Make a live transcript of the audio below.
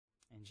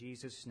In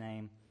Jesus'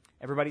 name.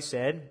 Everybody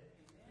said,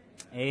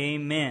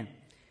 Amen.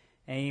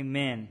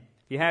 Amen.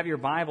 If you have your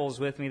Bibles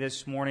with me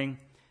this morning,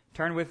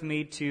 turn with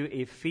me to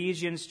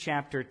Ephesians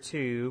chapter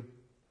 2,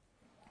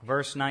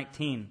 verse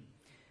 19.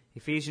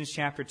 Ephesians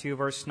chapter 2,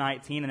 verse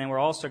 19. And then we're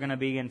also going to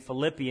be in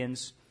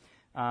Philippians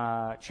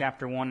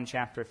chapter 1 and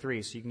chapter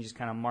 3. So you can just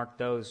kind of mark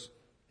those.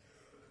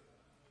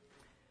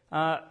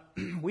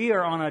 We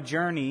are on a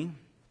journey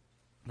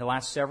the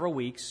last several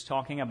weeks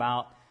talking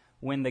about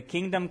when the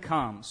kingdom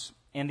comes.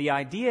 And the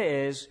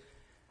idea is,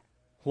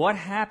 what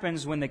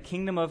happens when the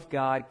kingdom of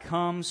God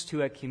comes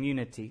to a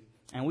community?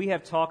 And we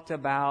have talked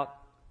about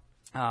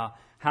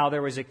how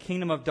there was a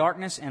kingdom of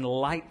darkness and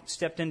light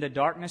stepped into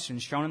darkness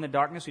and shone in the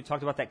darkness. We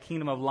talked about that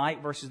kingdom of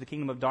light versus the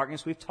kingdom of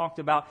darkness. We've talked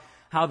about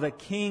how the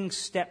king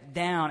stepped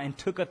down and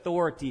took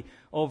authority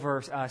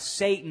over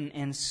Satan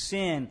and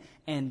sin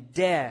and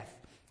death.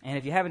 And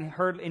if you haven't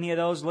heard any of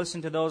those,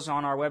 listen to those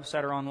on our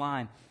website or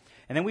online.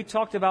 And then we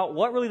talked about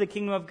what really the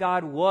kingdom of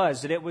God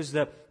was, that it was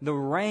the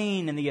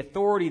reign and the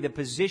authority, the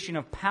position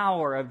of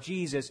power of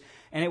Jesus.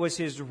 And it was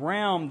His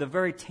realm, the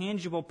very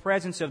tangible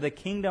presence of the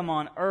kingdom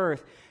on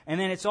earth. And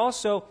then it's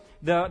also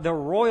the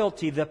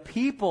royalty, the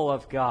people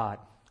of God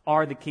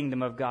are the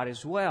kingdom of God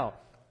as well.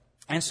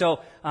 And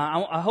so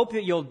I hope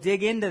that you'll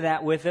dig into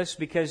that with us,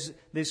 because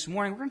this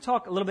morning we're going to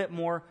talk a little bit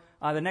more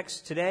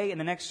today and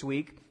the next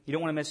week. You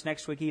don't want to miss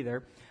next week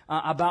either,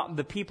 about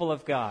the people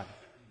of God.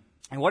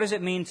 And what does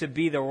it mean to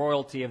be the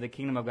royalty of the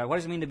kingdom of God? What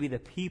does it mean to be the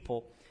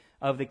people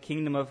of the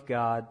kingdom of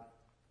God?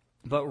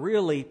 But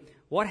really,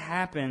 what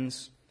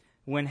happens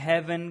when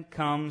heaven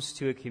comes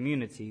to a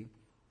community?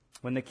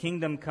 When the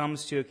kingdom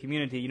comes to a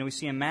community? You know, we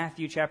see in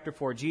Matthew chapter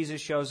 4, Jesus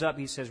shows up.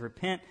 He says,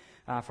 repent,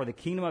 for the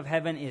kingdom of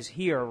heaven is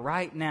here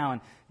right now. And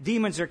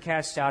demons are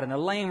cast out, and the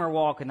lame are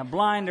walking, the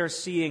blind are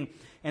seeing.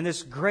 And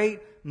this great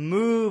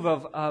move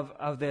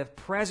of the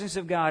presence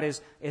of God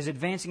is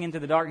advancing into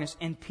the darkness.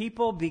 And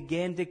people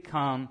began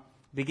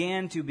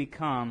to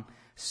become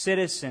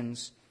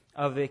citizens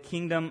of the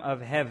kingdom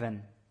of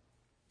heaven.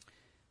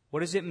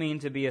 What does it mean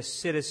to be a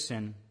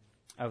citizen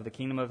of the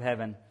kingdom of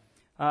heaven?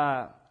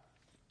 My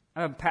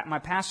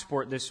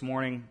passport this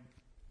morning,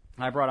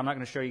 I'm not going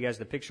to show you guys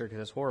the picture because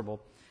it's horrible.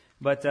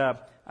 But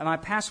my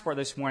passport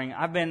this morning,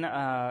 I've been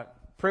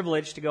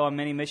privileged to go on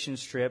many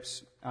missions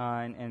trips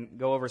and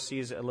go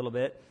overseas a little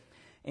bit.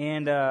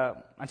 And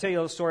I'll tell you a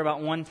little story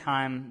about one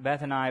time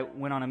Beth and I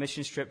went on a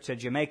missions trip to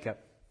Jamaica.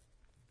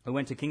 We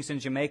went to Kingston,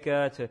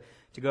 Jamaica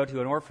to go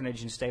to an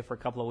orphanage and stay for a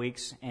couple of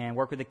weeks and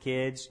work with the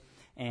kids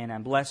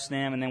and bless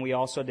them. And then we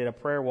also did a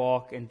prayer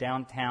walk in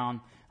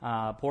downtown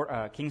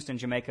Kingston,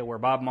 Jamaica, where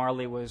Bob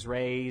Marley was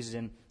raised,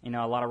 and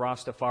a lot of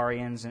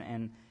Rastafarians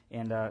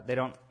and they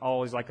don't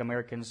always like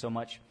Americans so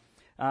much.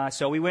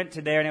 So we went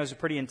to there, and it was a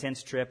pretty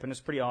intense trip, and it was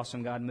pretty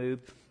awesome. God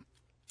moved.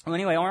 Well,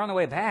 anyway, we're on the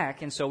way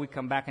back, and so we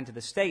come back into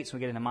the States. We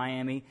get into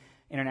Miami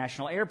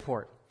International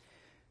Airport.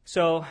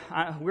 So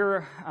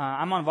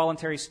I'm on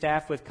voluntary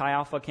staff with Chi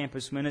Alpha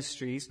Campus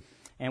Ministries,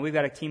 and we've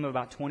got a team of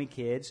about 20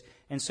 kids.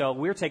 And so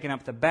we're taking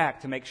up the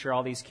back to make sure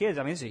all these kids,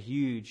 this is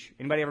huge.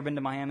 Anybody ever been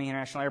to Miami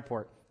International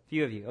Airport? A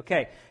few of you.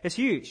 Okay. It's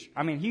huge.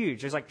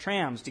 Huge. There's like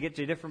trams to get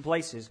to different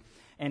places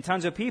and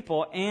tons of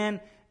people. And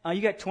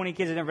you got 20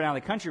 kids that have never been out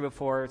of the country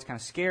before. It's kind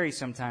of scary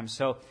sometimes.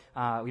 So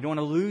we don't want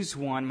to lose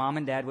one. Mom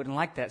and Dad wouldn't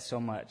like that so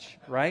much,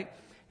 right?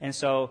 And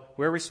so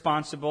we're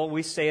responsible.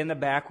 We stay in the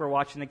back. We're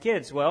watching the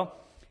kids. Well,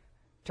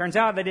 turns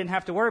out they didn't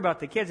have to worry about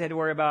the kids. They had to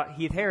worry about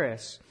Heath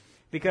Harris.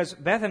 Because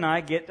Beth and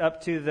I get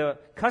up to the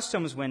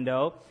customs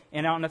window,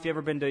 and I don't know if you've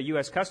ever been to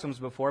U.S. Customs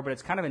before, but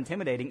it's kind of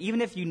intimidating.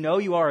 Even if you know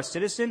you are a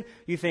citizen,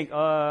 you think,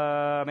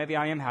 maybe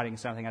I am hiding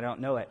something. I don't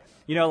know it.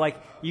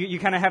 You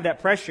kind of have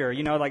that pressure.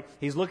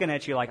 He's looking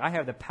at you like, I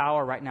have the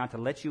power right now to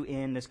let you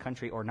in this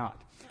country or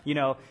not.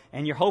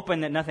 And you're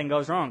hoping that nothing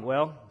goes wrong.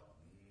 Well,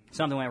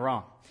 something went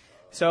wrong.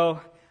 So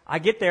I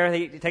get there.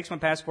 He takes my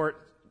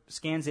passport,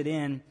 scans it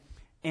in,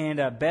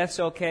 and Beth's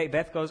okay.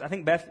 Beth goes, I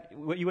think, Beth,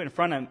 you were in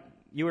front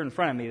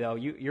of me, though.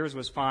 Yours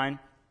was fine.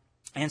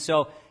 And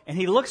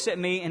he looks at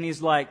me, and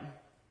he's like,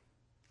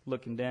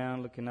 looking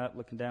down, looking up,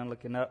 looking down,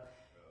 looking up.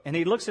 And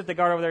he looks at the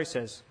guard over there. He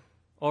says,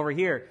 over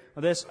here.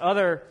 Well, this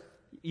other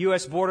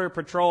U.S. Border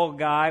Patrol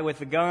guy with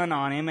a gun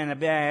on him and a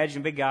badge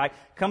and a big guy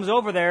comes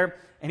over there,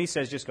 and he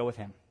says, just go with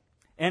him.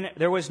 And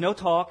there was no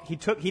talk. He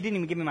didn't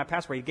even give me my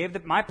passport. He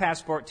gave my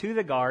passport to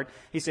the guard.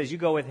 He says, you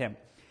go with him.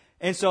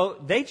 And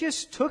so they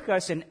just took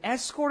us and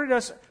escorted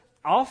us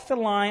off the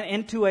line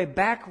into a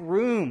back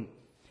room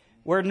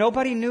where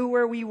nobody knew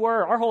where we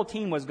were. Our whole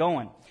team was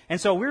going. And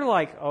so we're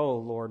like, oh,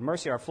 Lord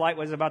mercy, our flight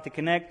was about to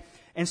connect.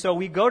 And so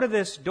we go to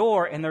this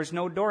door, and there's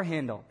no door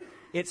handle.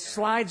 It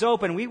slides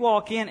open. We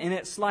walk in, and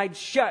it slides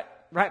shut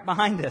right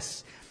behind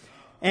us.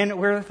 And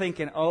we're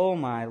thinking, oh,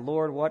 my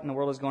Lord, what in the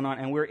world is going on?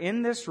 And we're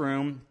in this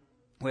room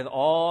with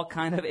all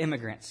kind of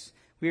immigrants.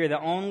 We are the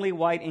only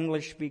white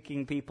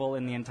English-speaking people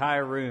in the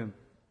entire room.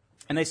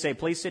 And they say,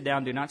 please sit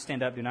down. Do not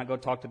stand up. Do not go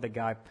talk to the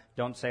guy.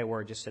 Don't say a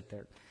word. Just sit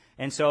there.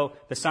 And so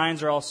the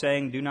signs are all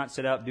saying, do not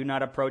sit up. Do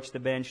not approach the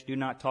bench. Do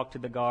not talk to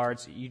the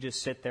guards. You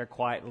just sit there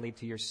quietly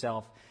to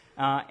yourself.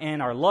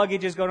 and our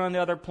luggage is going on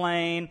the other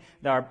plane.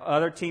 Our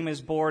other team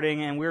is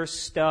boarding, and we're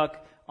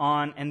stuck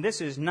on, and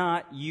this is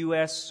not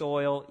U.S.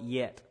 soil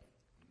yet.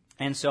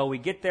 And so we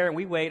get there and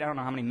we wait. I don't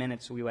know how many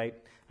minutes we wait.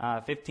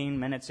 15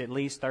 minutes at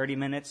least, 30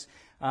 minutes.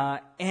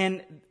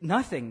 And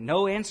nothing,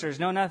 no answers,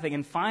 no nothing.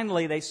 And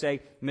finally they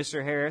say,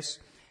 Mr. Harris,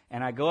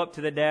 and I go up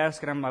to the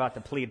desk and I'm about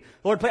to plead,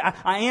 Lord, please,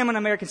 I am an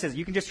American citizen.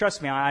 You can just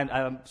trust me.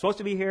 I'm supposed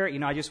to be here.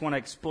 I just want to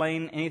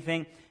explain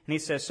anything. And he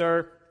says,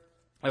 sir,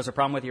 there was a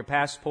problem with your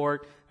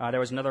passport. There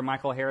was another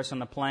Michael Harris on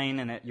the plane,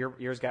 and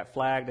yours got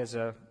flagged as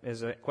a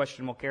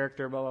questionable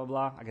character, blah, blah,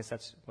 blah. I guess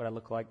that's what I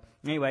look like.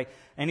 Anyway,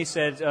 and he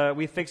said,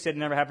 we fixed it, it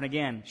never happened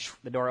again.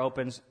 The door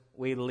opens,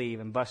 we leave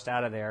and bust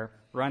out of there,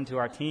 run to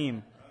our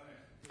team.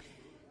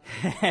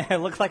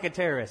 Looked like a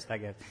terrorist, I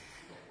guess.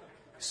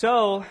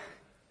 So,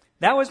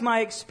 that was my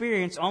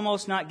experience,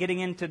 almost not getting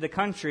into the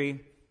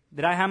country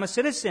that I am a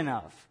citizen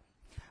of.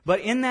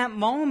 But in that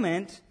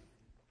moment,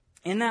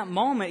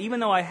 even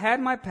though I had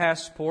my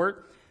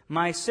passport,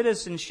 my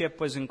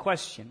citizenship was in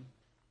question.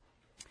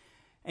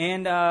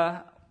 And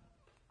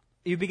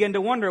you begin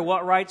to wonder,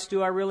 what rights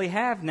do I really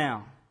have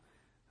now?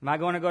 Am I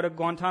going to go to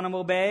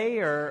Guantanamo Bay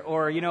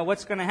or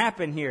what's going to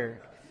happen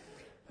here?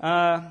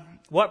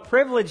 What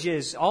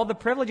privileges, all the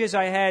privileges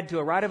I had to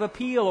a right of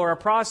appeal or a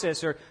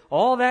process, or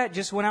all that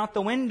just went out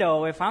the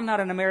window if I'm not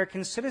an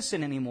American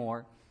citizen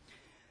anymore.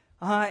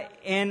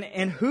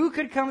 And who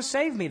could come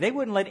save me? They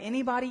wouldn't let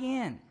anybody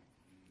in.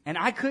 And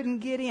I couldn't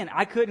get in.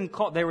 I couldn't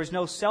call. There was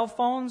no cell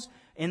phones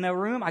in the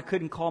room. I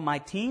couldn't call my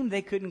team.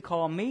 They couldn't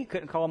call me.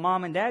 Couldn't call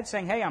mom and dad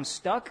saying, hey, I'm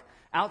stuck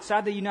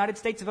outside the United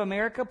States of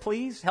America.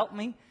 Please help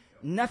me.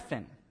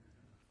 Nothing.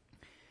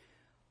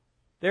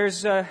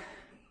 The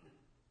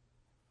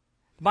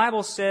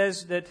Bible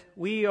says that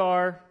we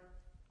are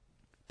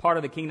part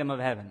of the kingdom of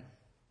heaven.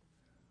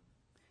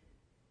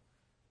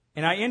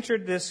 And I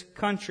entered this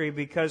country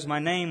because my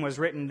name was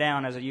written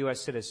down as a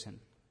U.S. citizen.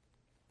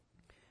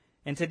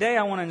 And today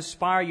I want to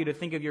inspire you to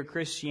think of your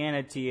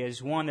Christianity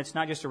as one that's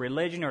not just a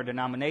religion or a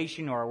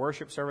denomination or a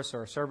worship service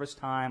or a service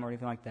time or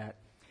anything like that,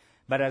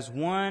 but as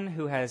one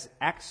who has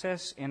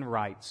access and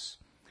rights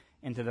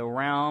into the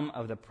realm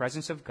of the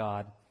presence of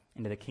God,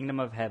 into the kingdom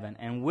of heaven.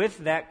 And with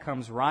that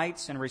comes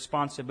rights and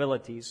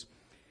responsibilities.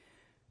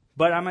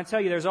 But I'm going to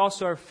tell you, there's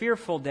also a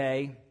fearful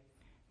day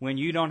when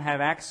you don't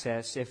have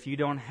access if you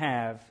don't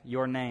have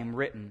your name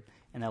written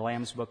in the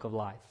Lamb's Book of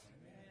Life.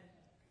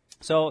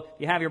 So, if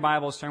you have your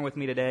Bibles, turn with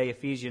me today,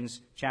 Ephesians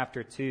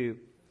chapter 2,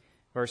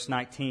 verse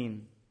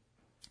 19.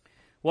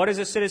 What is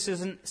a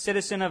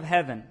citizen of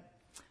heaven?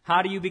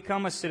 How do you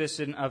become a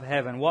citizen of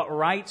heaven? What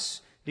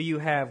rights do you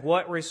have?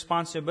 What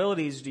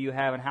responsibilities do you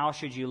have? And how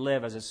should you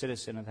live as a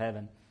citizen of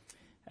heaven?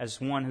 As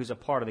one who's a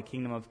part of the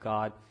kingdom of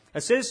God.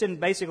 A citizen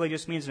basically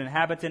just means an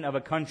inhabitant of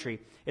a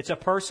country. It's a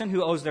person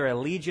who owes their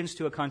allegiance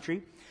to a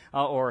country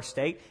or a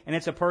state. And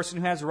it's a person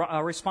who has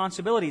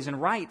responsibilities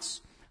and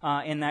rights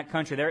in that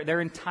country.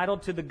 They're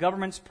entitled to the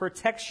government's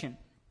protection.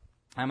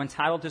 I'm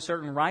entitled to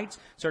certain rights,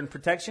 certain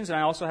protections, and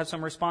I also have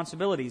some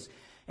responsibilities.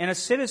 And a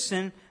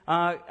citizen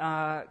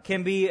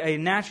can be a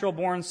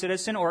natural-born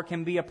citizen, or it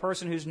can be a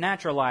person who's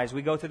naturalized.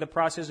 We go through the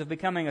process of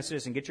becoming a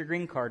citizen, get your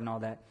green card and all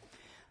that.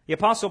 The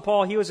Apostle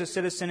Paul, he was a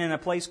citizen in a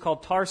place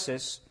called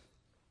Tarsus.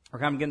 We're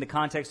going to get in the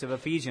context of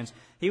Ephesians.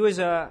 He was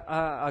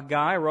a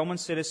guy, a Roman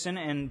citizen,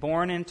 and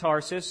born in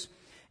Tarsus.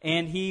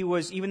 And he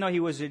was, even though he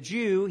was a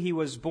Jew, he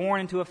was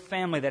born into a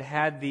family that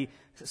had the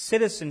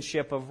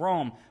citizenship of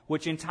Rome,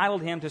 which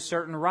entitled him to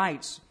certain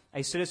rights.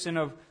 A citizen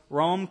of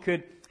Rome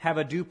could have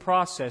a due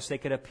process. They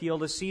could appeal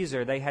to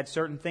Caesar. They had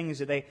certain things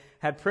that they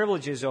had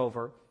privileges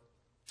over.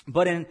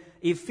 But in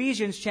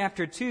Ephesians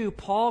chapter 2,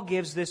 Paul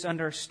gives this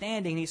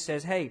understanding. He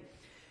says, hey,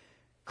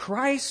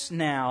 Christ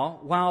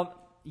now, while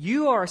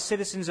you are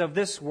citizens of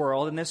this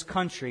world and this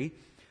country,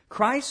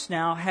 Christ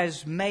now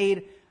has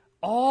made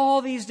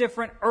all these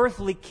different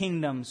earthly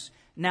kingdoms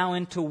now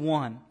into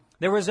one.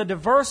 There was a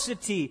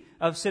diversity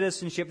of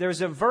citizenship. There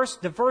was a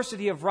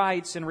diversity of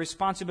rights and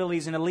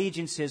responsibilities and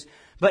allegiances.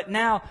 But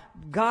now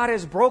God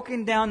has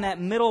broken down that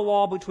middle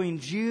wall between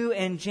Jew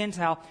and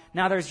Gentile.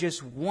 Now there's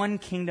just one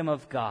kingdom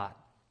of God.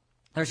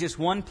 There's just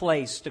one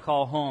place to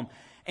call home.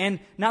 And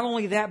not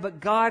only that, but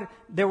God,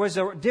 there was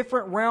a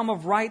different realm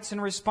of rights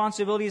and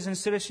responsibilities and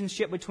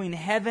citizenship between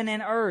heaven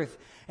and earth.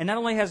 And not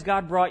only has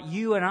God brought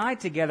you and I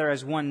together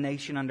as one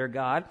nation under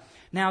God,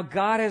 now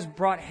God has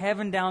brought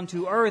heaven down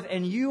to earth,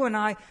 and you and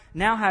I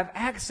now have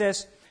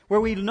access where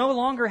we no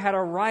longer had a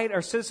right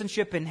or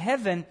citizenship in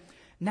heaven.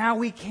 Now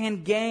we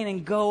can gain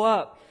and go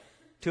up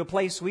to a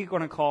place we're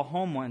going to call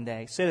home one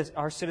day,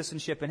 our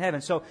citizenship in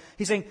heaven. So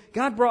he's saying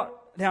God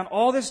brought down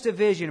all this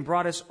division and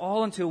brought us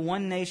all into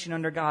one nation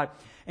under God.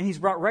 And He's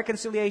brought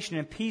reconciliation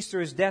and peace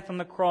through His death on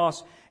the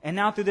cross. And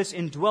now through this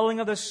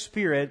indwelling of the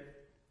Spirit,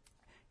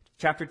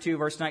 chapter 2,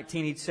 verse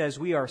 19, He says,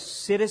 we are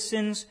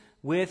citizens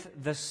with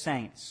the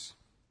saints.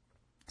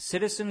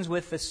 Citizens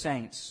with the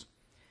saints.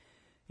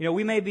 You know,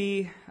 we may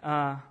be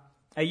a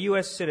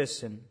U.S.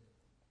 citizen,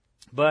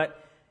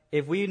 but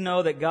if we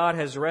know that God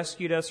has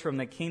rescued us from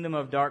the kingdom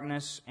of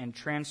darkness and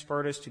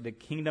transferred us to the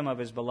kingdom of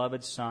His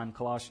beloved Son,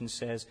 Colossians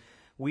says,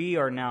 we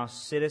are now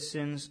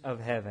citizens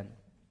of heaven.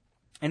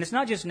 And it's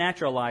not just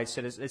naturalized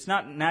citizens. It's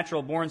not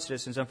natural-born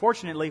citizens.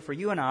 Unfortunately, for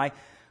you and I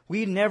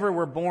never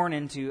were born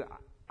into...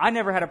 I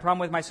never had a problem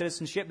with my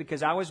citizenship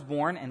because I was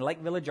born in Lake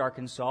Village,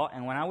 Arkansas,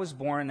 and when I was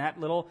born in that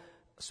little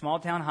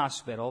small-town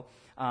hospital,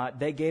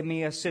 they gave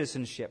me a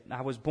citizenship.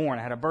 I was born.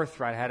 I had a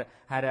birthright.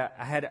 I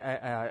had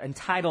an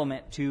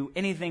entitlement to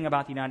anything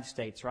about the United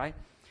States, right?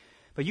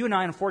 But you and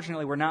I,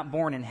 unfortunately, were not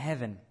born in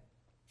heaven.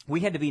 We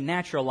had to be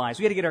naturalized.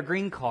 We had to get our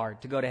green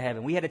card to go to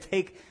heaven. We had to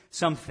take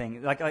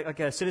something. Like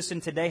a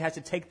citizen today has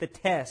to take the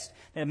test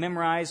and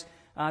memorize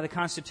the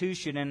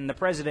Constitution and the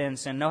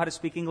presidents and know how to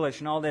speak English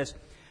and all this.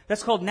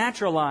 That's called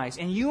naturalized.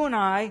 And you and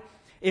I,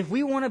 if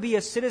we want to be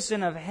a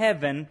citizen of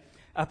heaven,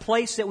 a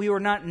place that we were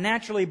not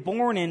naturally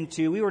born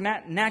into, we were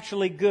not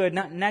naturally good,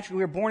 we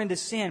were born into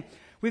sin,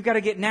 we've got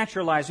to get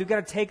naturalized. We've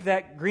got to take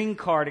that green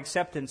card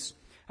acceptance,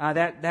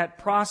 that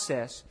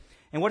process.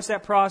 And what's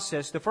that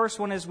process? The first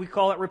one is, we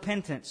call it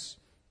repentance.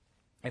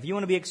 If you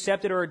want to be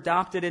accepted or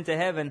adopted into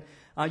heaven,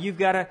 you've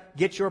got to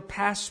get your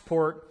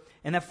passport.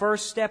 And the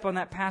first step on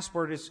that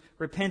passport is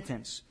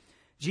repentance.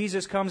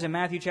 Jesus comes in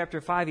Matthew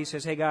chapter 5. He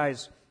says, hey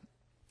guys,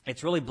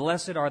 it's really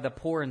blessed are the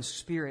poor in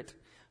spirit,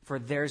 for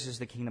theirs is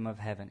the kingdom of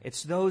heaven.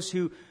 It's those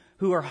who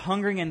are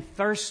hungering and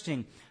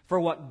thirsting for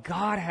what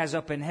God has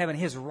up in heaven,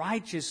 His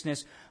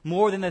righteousness,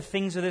 more than the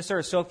things of this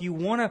earth. So if you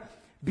want to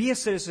be a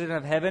citizen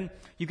of heaven,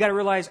 you've got to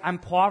realize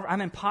I'm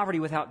in poverty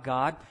without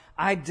God.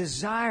 I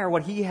desire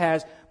what He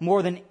has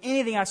more than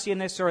anything I see in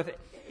this earth.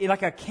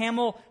 Like a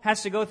camel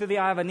has to go through the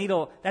eye of a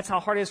needle. That's how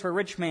hard it is for a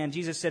rich man,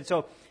 Jesus said.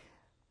 So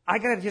I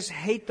got to just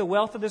hate the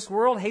wealth of this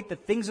world, hate the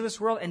things of this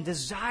world, and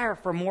desire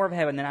for more of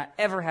heaven than I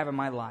ever have in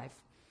my life.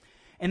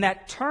 And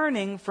that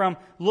turning from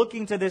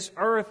looking to this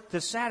earth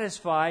to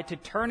satisfy to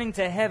turning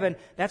to heaven,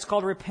 that's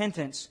called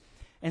repentance.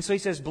 And so He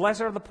says,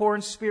 blessed are the poor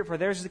in spirit, for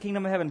theirs is the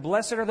kingdom of heaven.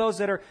 Blessed are those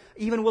that are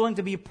even willing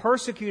to be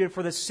persecuted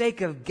for the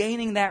sake of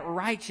gaining that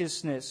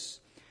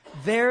righteousness.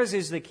 Theirs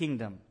is the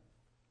kingdom.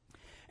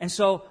 And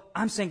so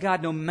I'm saying,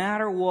 God, no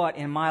matter what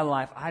in my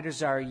life, I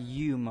desire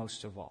You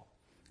most of all.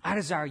 I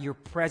desire Your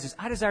presence.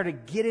 I desire to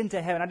get into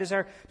heaven. I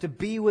desire to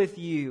be with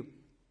You.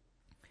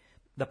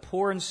 The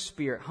poor in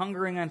spirit,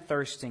 hungering and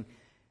thirsting.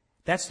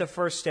 That's the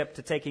first step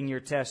to taking your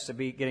test, to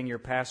be getting your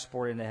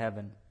passport into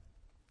heaven.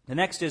 The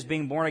next is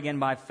being born again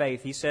by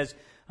faith. He says,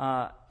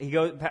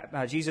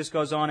 Jesus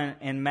goes on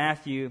in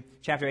Matthew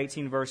chapter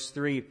 18, verse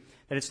 3,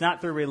 that it's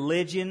not through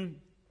religion,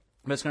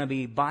 but it's going to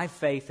be by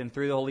faith and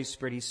through the Holy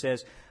Spirit. He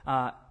says,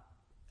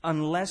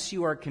 unless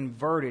you are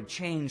converted,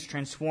 changed,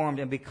 transformed,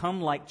 and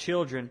become like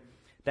children,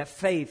 that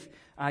faith,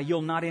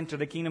 you'll not enter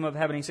the kingdom of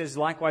heaven. He says,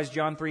 likewise,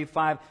 John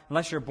 3:5,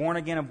 unless you're born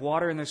again of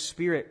water and the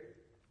Spirit,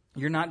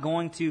 you're not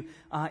going to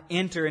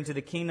enter into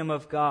the kingdom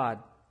of God.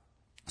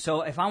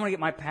 So if I want to get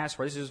my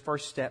passport, this is the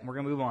first step, and we're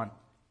going to move on.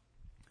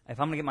 If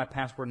I'm going to get my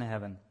passport into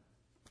heaven,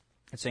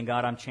 it's saying,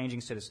 God, I'm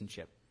changing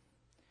citizenship.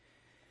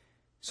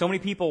 So many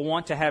people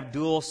want to have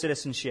dual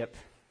citizenship.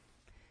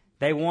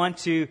 They want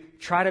to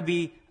try to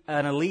be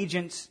an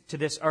allegiance to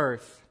this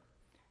earth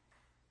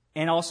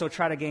and also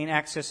try to gain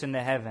access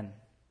into heaven.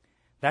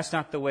 That's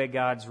not the way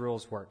God's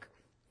rules work.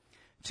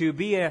 To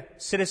be a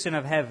citizen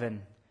of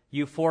heaven,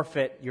 you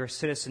forfeit your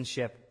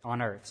citizenship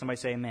on earth. Somebody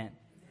say amen.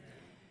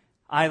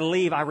 I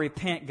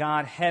repent,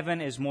 God,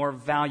 heaven is more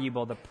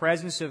valuable. The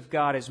presence of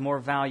God is more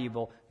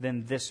valuable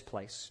than this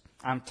place.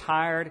 I'm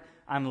tired.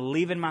 I'm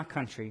leaving my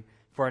country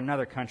for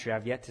another country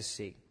I've yet to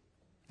see.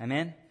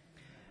 Amen?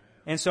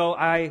 And so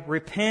I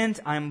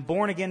repent. I'm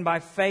born again by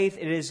faith.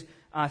 It is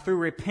through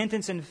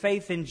repentance and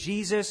faith in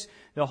Jesus.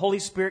 The Holy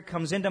Spirit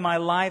comes into my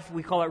life.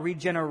 We call it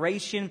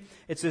regeneration.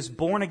 It's this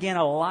born again,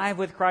 alive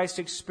with Christ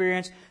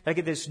experience. I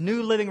get this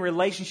new living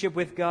relationship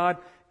with God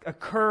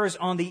occurs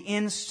on the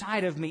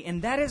inside of me.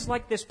 And that is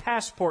like this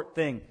passport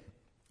thing.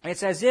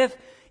 It's as if,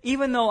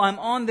 even though I'm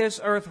on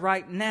this earth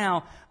right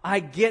now, I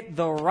get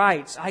the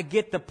rights. I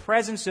get the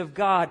presence of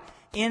God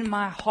in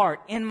my heart,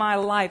 in my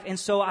life. And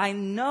so I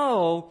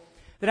know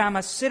that I'm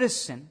a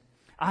citizen.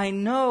 I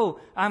know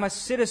I'm a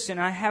citizen.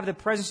 I have the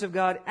presence of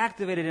God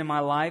activated in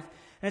my life.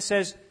 And it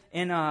says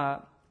in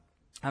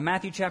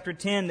Matthew chapter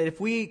 10 that if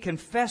we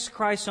confess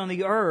Christ on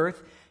the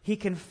earth, He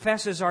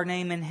confesses our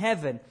name in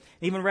heaven.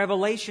 Even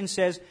Revelation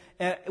says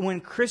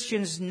when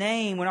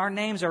our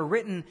names are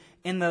written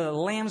in the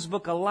Lamb's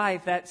Book of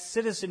Life, that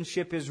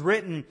citizenship is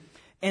written.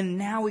 And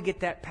now we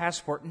get that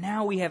passport.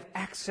 Now we have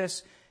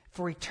access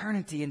for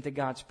eternity into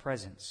God's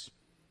presence.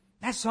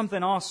 That's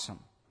something awesome.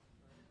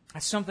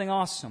 That's something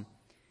awesome.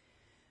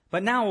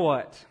 But now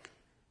what?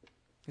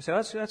 You say,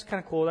 that's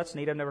kind of cool. That's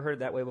neat. I've never heard it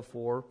that way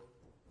before.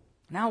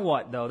 Now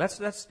what, though?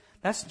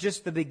 That's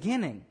just the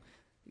beginning.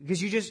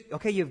 Because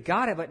you've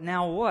got it, but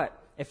now what?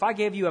 If I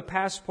gave you a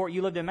passport,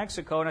 you lived in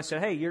Mexico, and I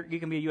said, hey, you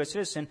can be a U.S.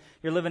 citizen,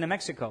 you're living in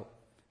Mexico.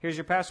 Here's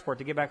your passport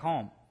to get back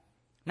home.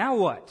 Now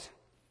what?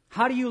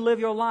 How do you live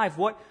your life?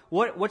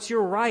 What's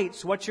your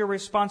rights? What's your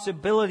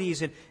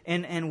responsibilities?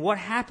 And what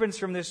happens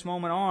from this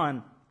moment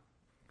on?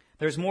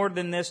 There's more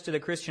than this to the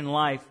Christian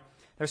life.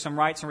 There's some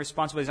rights and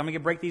responsibilities. I'm going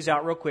to break these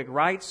out real quick.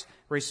 Rights,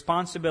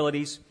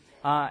 responsibilities.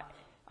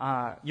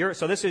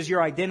 So this is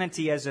your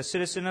identity as a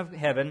citizen of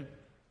heaven.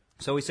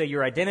 So we say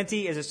your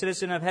identity is a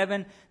citizen of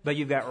heaven, but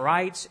you've got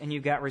rights and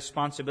you've got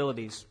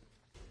responsibilities.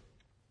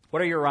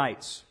 What are your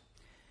rights?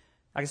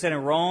 Like I said,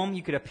 in Rome,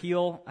 you could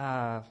appeal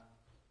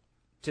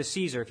to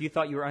Caesar. If you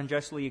thought you were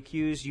unjustly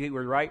accused, you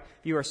were right.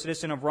 If you were a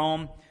citizen of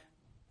Rome,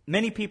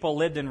 many people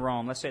lived in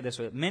Rome. Let's say it this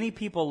way. Many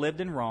people lived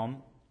in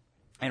Rome,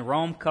 and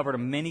Rome covered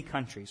many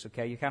countries.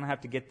 Okay, you kind of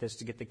have to get this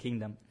to get the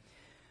kingdom.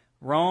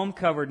 Rome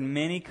covered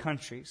many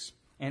countries,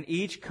 and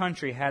each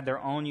country had their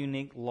own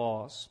unique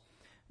laws.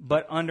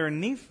 But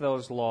underneath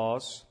those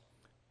laws,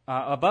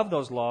 above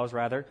those laws,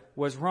 rather,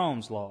 was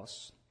Rome's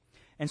laws.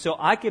 And so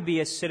I could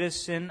be a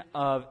citizen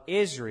of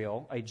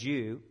Israel, a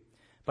Jew,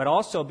 but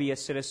also be a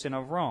citizen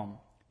of Rome,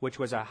 which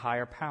was a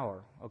higher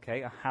power,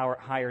 okay, a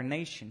higher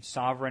nation,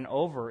 sovereign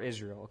over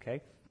Israel,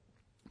 okay.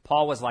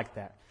 Paul was like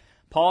that.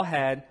 Paul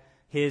had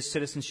his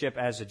citizenship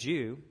as a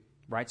Jew,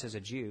 rights as a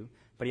Jew,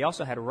 but he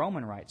also had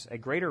Roman rights, a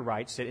greater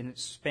rights that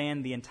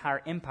spanned the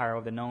entire empire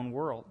of the known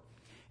world.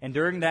 And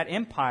during that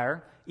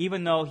empire,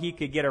 even though he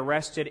could get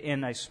arrested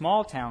in a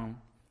small town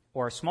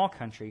or a small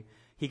country,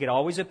 he could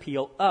always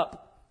appeal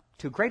up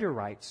to greater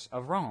rights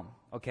of Rome,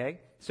 okay?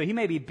 So he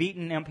may be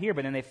beaten up here,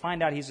 but then they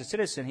find out he's a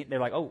citizen. They're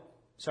like, oh,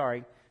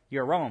 sorry,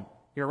 you're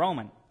You're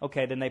Roman.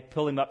 Okay, then they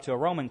pull him up to a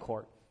Roman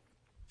court.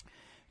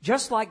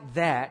 Just like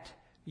that,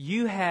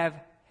 you have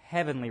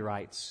heavenly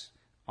rights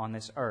on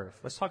this earth.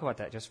 Let's talk about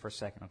that just for a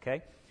second,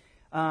 okay?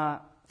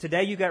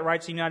 Today you got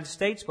rights in the United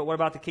States, but what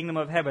about the kingdom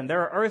of heaven?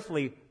 There are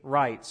earthly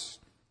rights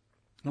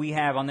we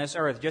have on this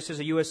earth. Just as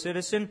a U.S.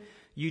 citizen,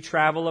 you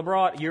travel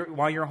abroad.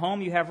 While you're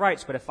home, you have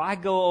rights. But if I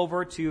go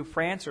over to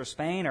France or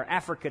Spain or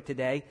Africa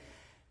today,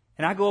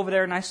 and I go over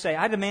there and I say,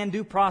 I demand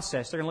due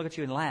process, they're going to look at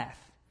you and laugh.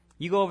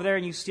 You go over there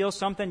and you steal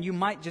something, you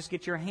might just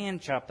get your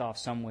hand chopped off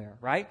somewhere,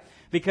 right?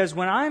 Because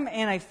when I'm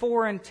in a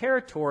foreign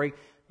territory,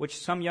 which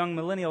some young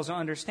millennials don't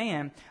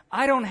understand,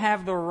 I don't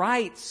have the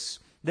rights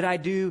that I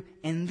do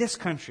in this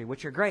country,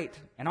 which are great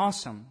and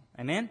awesome.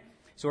 Amen?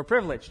 So we're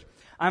privileged.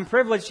 I'm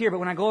privileged here, but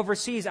when I go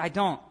overseas, I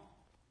don't.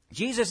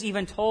 Jesus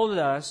even told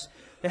us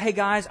that, hey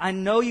guys, I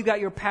know you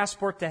got your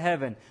passport to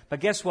heaven,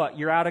 but guess what?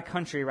 You're out of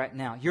country right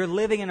now. You're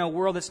living in a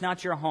world that's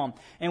not your home.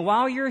 And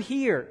while you're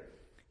here,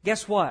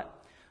 guess what?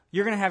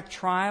 You're going to have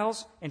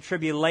trials and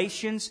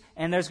tribulations,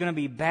 and there's going to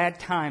be bad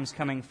times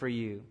coming for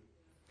you.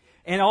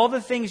 And all the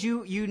things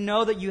you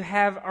know that you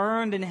have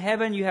earned in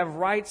heaven, you have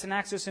rights and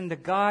access into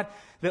God,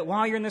 that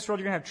while you're in this world,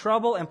 you're going to have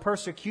trouble and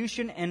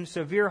persecution and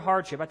severe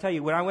hardship. I tell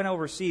you, when I went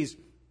overseas,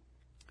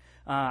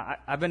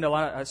 I've been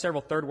to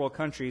several third world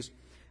countries,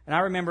 and I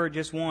remember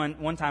just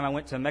one time I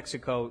went to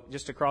Mexico,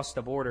 just across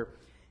the border.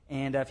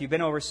 And if you've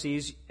been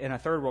overseas in a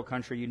third world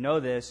country, you know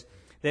this,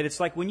 that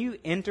it's like when you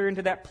enter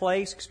into that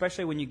place,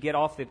 especially when you get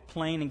off the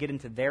plane and get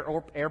into their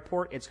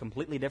airport, it's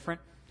completely different.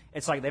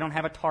 It's like they don't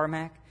have a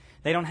tarmac.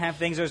 They don't have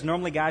things. There's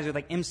normally guys with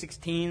like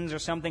M16s or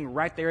something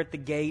right there at the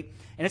gate.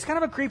 And it's kind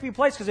of a creepy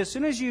place because as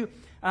soon as you,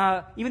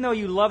 even though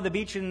you love the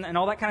beach and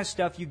all that kind of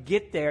stuff, you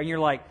get there and you're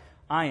like,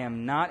 I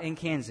am not in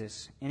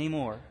Kansas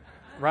anymore,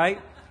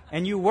 right?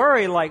 And you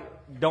worry like,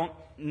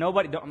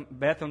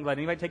 Beth, don't let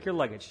anybody take your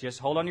luggage. Just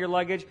hold on to your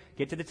luggage,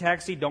 get to the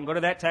taxi, don't go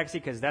to that taxi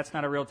because that's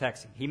not a real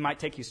taxi. He might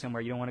take you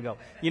somewhere you don't want to go.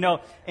 You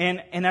know,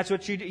 and that's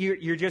what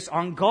you're just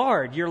on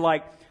guard. You're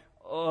like,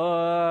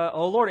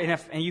 oh Lord,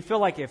 and you feel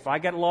like if I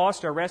get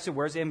lost or arrested,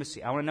 where's the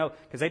embassy? I want to know,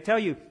 because they tell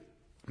you,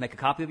 make a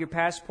copy of your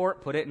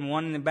passport, put it in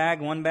one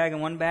bag,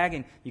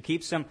 and you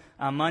keep some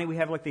money. We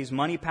have like these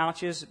money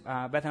pouches,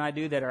 Beth and I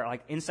do, that are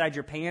like inside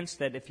your pants,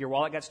 that if your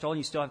wallet got stolen,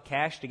 you still have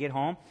cash to get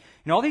home.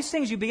 And all these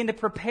things you begin to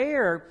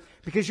prepare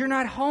because you're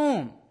not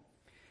home.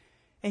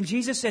 And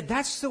Jesus said,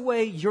 that's the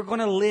way you're going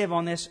to live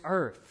on this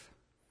earth.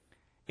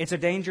 It's a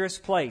dangerous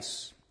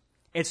place.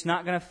 It's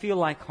not going to feel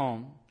like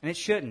home, and it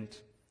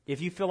shouldn't. If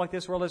you feel like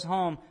this world is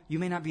home, you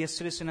may not be a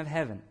citizen of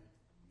heaven.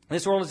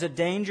 This world is a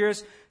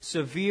dangerous,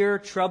 severe,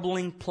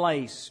 troubling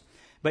place.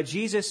 But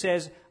Jesus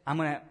says, I'm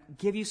going to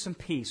give you some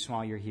peace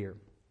while you're here.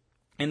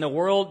 In the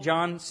world,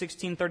 John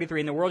 16:33,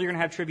 in the world you're going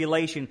to have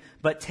tribulation,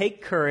 but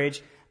take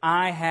courage,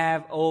 I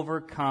have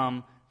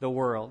overcome the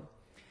world.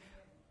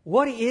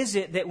 What is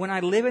it that when I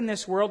live in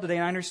this world today,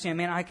 I understand,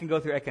 man, I can go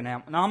through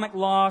economic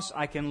loss,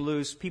 I can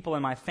lose people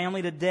in my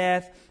family to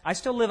death. I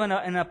still live in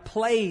a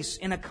place,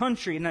 in a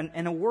country,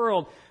 in a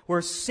world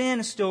where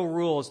sin still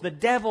rules. The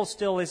devil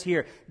still is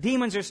here.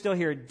 Demons are still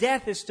here.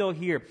 Death is still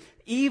here.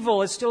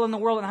 Evil is still in the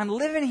world, and I'm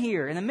living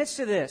here in the midst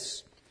of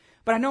this.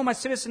 But I know my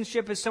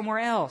citizenship is somewhere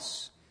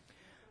else.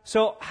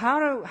 So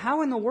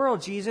how in the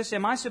world, Jesus,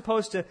 am I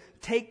supposed to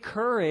take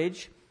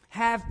courage,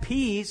 have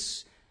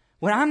peace,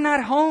 when I'm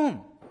not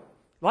home?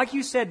 Like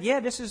you said, yeah,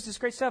 this is this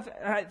great stuff.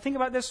 Think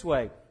about it this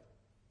way.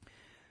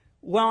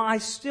 While I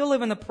still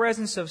live in the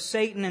presence of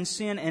Satan and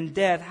sin and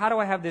death, how do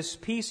I have this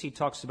peace he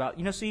talks about?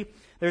 You know, see,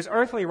 there's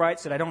earthly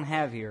rights that I don't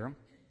have here.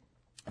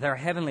 There are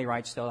heavenly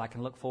rights, though, that I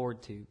can look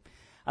forward to.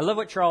 I love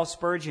what Charles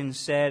Spurgeon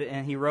said,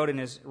 and he wrote in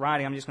his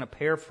writing, I'm just going to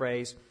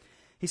paraphrase.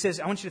 He says,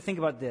 I want you to think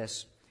about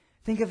this.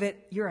 Think of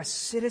it, you're a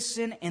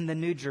citizen in the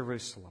New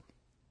Jerusalem.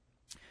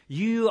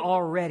 You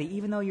already,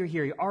 even though you're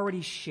here, you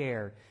already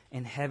share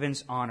in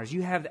heaven's honors.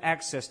 You have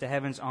access to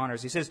heaven's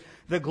honors. He says,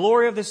 the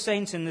glory of the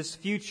saints in this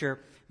future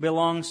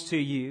belongs to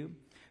you.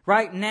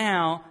 Right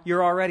now,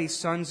 you're already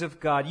sons of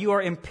God. You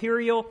are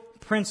imperial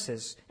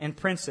princes and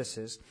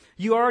princesses.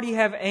 You already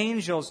have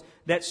angels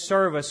that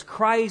serve us.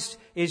 Christ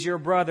is your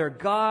brother.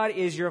 God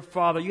is your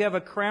Father. You have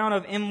a crown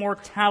of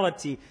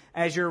immortality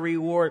as your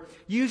reward.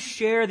 You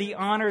share the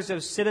honors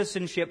of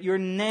citizenship. Your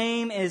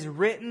name is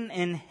written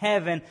in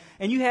heaven,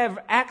 and you have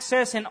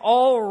access and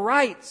all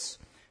rights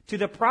to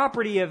the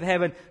property of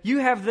heaven. You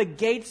have the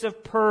gates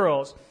of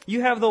pearls.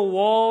 You have the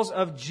walls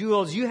of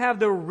jewels. You have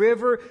the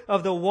river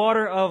of the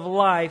water of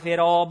life. It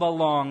all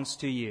belongs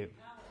to you.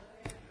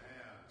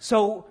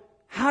 So,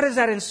 how does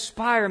that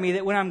inspire me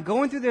that when I'm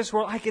going through this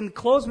world, I can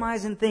close my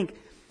eyes and think?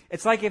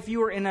 It's like if you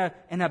were in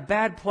a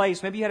bad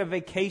place. Maybe you had a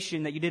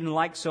vacation that you didn't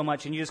like so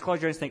much, and you just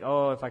close your eyes and think,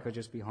 oh, if I could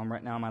just be home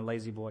right now, my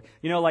lazy boy.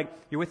 You know, like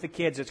you're with the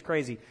kids, it's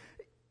crazy.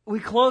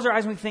 We close our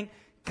eyes and we think,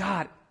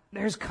 God,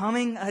 there's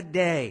coming a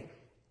day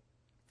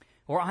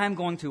where I'm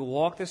going to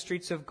walk the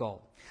streets of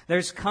gold.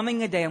 There's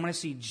coming a day I'm going to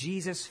see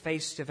Jesus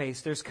face to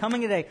face. There's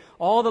coming a day,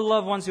 all the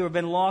loved ones who have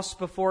been lost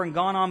before and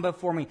gone on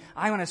before me,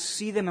 I want to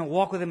see them and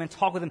walk with them and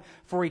talk with them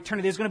for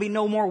eternity. There's going to be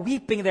no more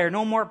weeping there,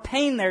 no more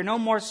pain there, no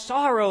more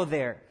sorrow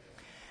there.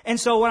 And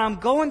so when I'm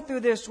going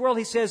through this world,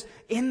 he says,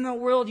 in the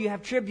world you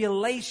have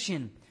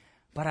tribulation,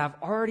 but I've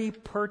already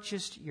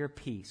purchased your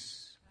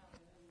peace.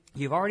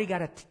 You've already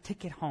got a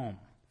ticket home.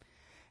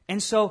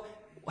 And so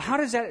how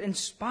does that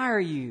inspire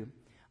you?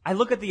 I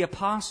look at the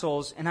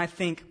apostles and I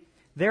think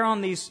they're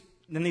in these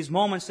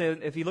moments.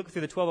 If you look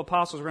through the 12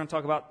 apostles, we're going to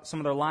talk about some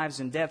of their lives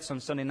and deaths on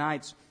Sunday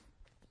nights.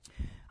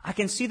 I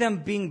can see them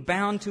being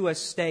bound to a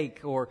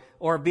stake or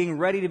being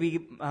ready to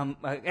be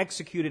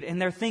executed. And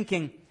they're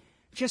thinking,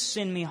 just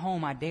send me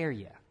home, I dare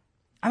you.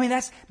 I mean,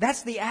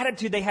 that's the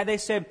attitude they had. They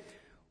said,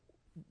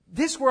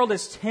 this world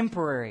is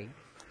temporary,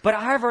 but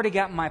I've already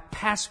got my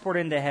passport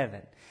into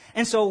heaven.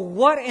 And so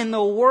what in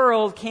the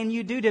world can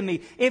you do to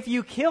me? If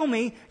you kill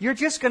me, you're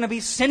just going to be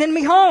sending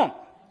me home.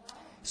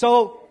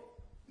 So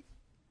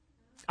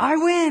I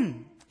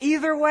win.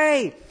 Either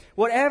way.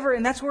 Whatever.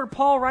 And that's where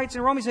Paul writes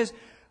in Romans. He says,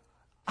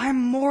 I'm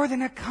more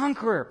than a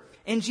conqueror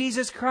in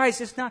Jesus Christ.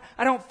 It's not,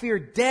 I don't fear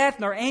death,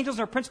 nor angels,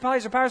 nor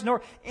principalities, or powers,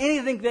 nor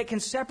anything that can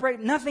separate.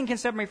 Nothing can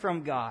separate me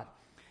from God.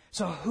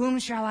 So whom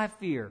shall I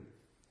fear?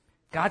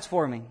 God's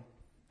for me.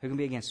 Who can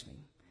be against me?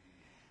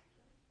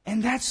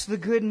 And that's the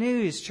good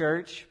news,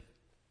 church.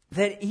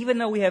 That even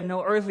though we have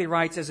no earthly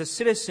rights as a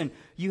citizen,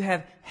 you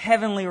have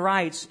heavenly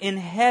rights in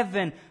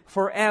heaven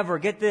forever.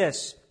 Get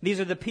this.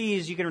 These are the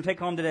P's you can take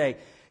home today.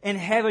 In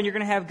heaven, you're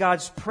going to have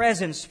God's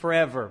presence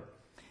forever.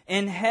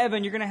 In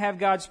heaven, you're going to have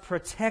God's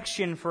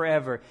protection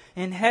forever.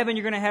 In heaven,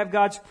 you're going to have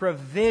God's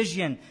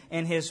provision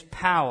and His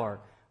power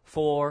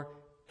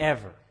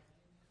forever.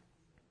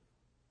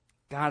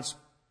 God's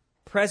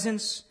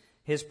presence,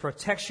 His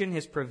protection,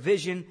 His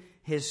provision,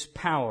 His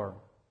power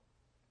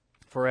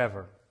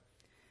forever.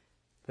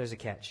 There's a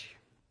catch.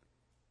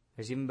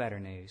 There's even better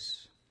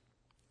news.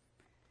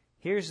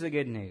 Here's the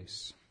good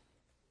news.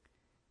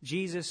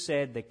 Jesus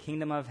said the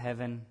kingdom of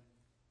heaven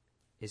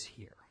is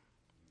here.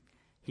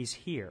 He's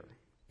here.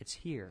 It's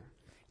here.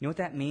 You know what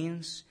that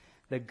means?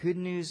 The good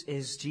news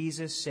is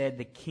Jesus said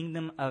the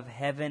kingdom of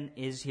heaven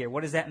is here.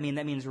 What does that mean?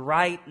 That means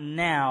right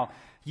now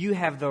you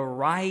have the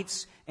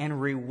rights and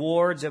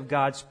rewards of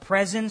God's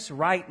presence.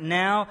 Right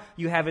now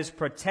you have His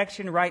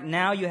protection. Right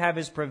now you have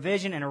His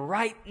provision. And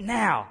right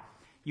now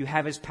you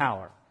have His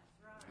power.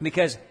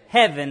 Because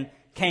heaven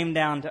came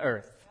down to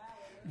earth.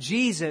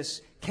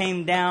 Jesus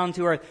came down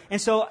to earth.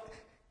 And so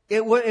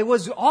it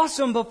was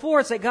awesome before.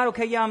 It's like, God,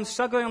 okay, yeah, I'm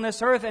struggling on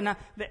this earth, and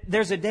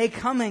there's a day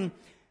coming,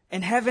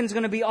 and heaven's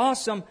going to be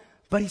awesome.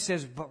 But He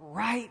says, but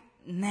right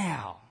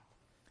now,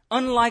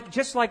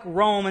 just like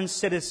Roman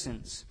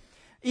citizens,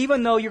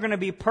 even though you're going to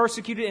be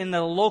persecuted in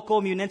the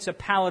local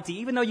municipality,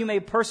 even though you may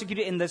be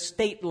persecuted in the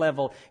state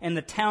level, in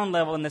the town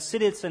level, in the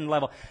citizen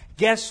level,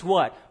 guess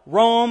what?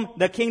 Rome,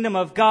 the kingdom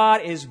of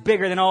God, is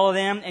bigger than all of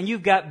them, and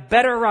you've got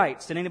better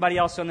rights than anybody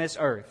else on this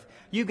earth.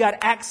 You've got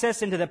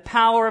access into the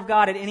power of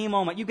God at any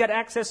moment. You've got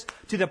access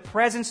to the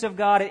presence of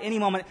God at any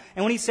moment.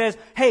 And when He says,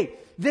 hey,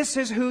 this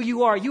is who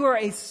you are. You are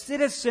a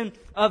citizen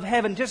of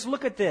heaven. Just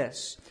look at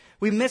this.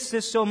 We miss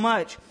this so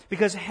much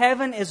because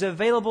heaven is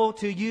available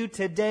to you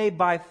today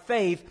by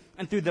faith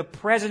and through the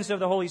presence of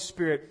the Holy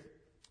Spirit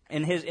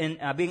in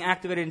being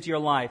activated into your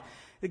life.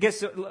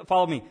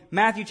 Follow me.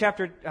 Matthew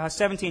chapter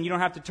 17. You don't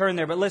have to turn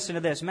there, but listen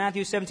to this.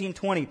 Matthew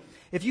 17:20.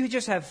 If you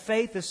just have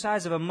faith the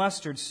size of a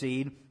mustard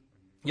seed,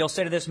 you'll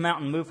say to this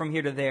mountain, move from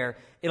here to there.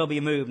 It'll be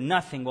moved.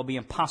 Nothing will be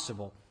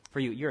impossible for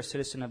you. You're a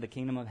citizen of the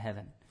kingdom of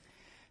heaven.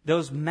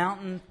 Those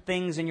mountain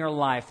things in your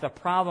life, the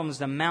problems,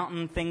 the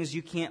mountain things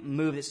you can't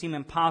move that seem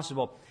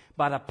impossible,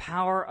 by the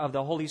power of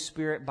the Holy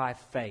Spirit, by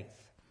faith.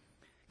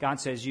 God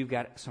says you've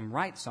got some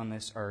rights on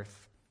this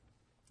earth.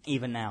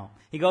 even now.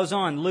 He goes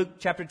on, Luke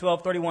chapter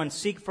 12:31,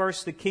 seek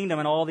first the kingdom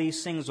and all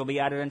these things will be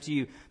added unto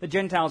you. The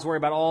Gentiles worry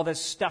about all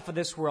this stuff of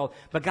this world,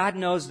 but God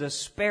knows the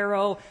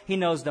sparrow, He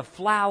knows the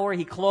flower,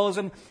 He clothes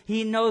them.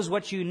 He knows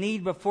what you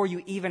need before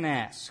you even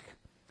ask.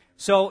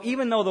 So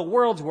even though the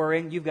world's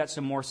worrying, you've got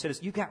some more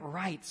citizens. You've got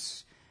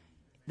rights.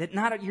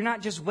 You're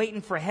not just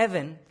waiting for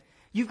heaven.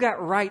 You've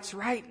got rights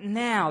right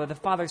now that the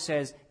Father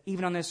says,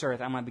 even on this earth,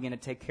 I'm going to begin to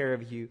take care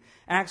of you.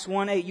 Acts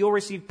 1:8, you'll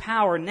receive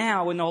power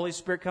now when the Holy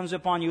Spirit comes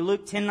upon you.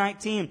 Luke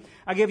 10:19,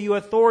 I give you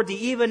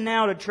authority even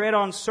now to tread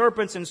on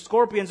serpents and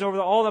scorpions over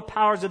all the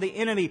powers of the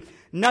enemy.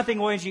 Nothing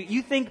will injure you.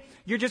 You think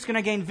you're just going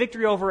to gain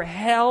victory over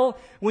hell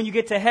when you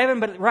get to heaven,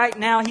 but right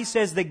now He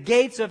says the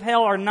gates of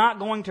hell are not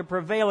going to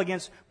prevail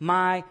against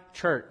my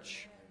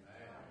church.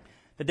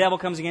 The devil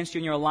comes against you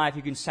in your life,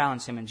 you can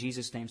silence him in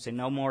Jesus' name. Say,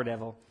 no more,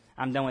 devil.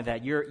 I'm done with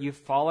that. You've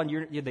fallen.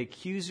 You're the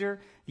accuser.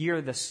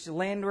 You're the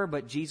slanderer,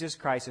 but Jesus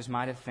Christ is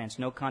my defense.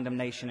 No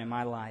condemnation in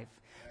my life.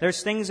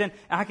 There's things in,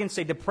 I can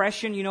say,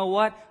 depression, you know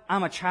what?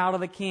 I'm a child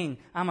of the King.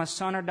 I'm a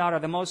son or daughter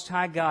of the Most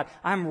High God.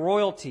 I'm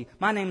royalty.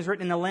 My name's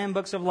written in the Lamb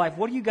books of life.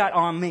 What do you got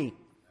on me?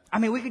 I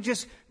mean, we could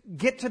just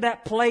get to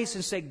that place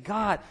and say,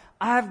 God,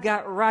 I've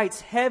got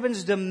rights.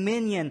 Heaven's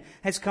dominion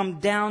has come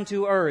down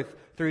to earth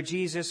through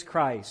Jesus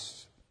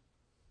Christ.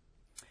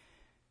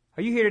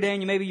 Are you here today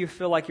and maybe you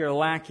feel like you're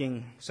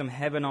lacking some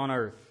heaven on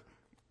earth?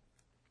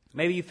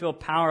 Maybe you feel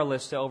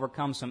powerless to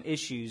overcome some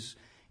issues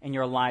in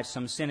your life,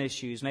 some sin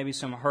issues, maybe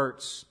some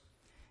hurts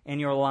in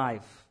your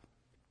life.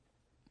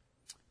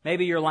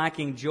 Maybe you're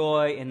lacking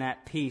joy in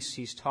that peace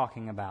He's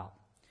talking about.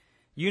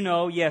 You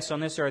know, yes, on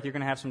this earth you're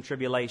going to have some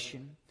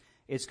tribulation.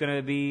 It's going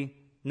to be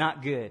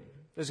not good.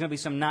 There's going to be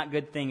some not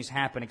good things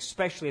happen,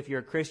 especially if you're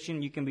a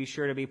Christian, you can be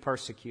sure to be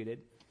persecuted.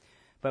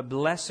 But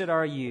blessed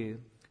are you,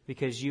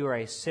 because you are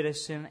a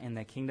citizen in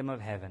the kingdom of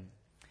heaven.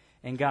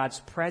 And God's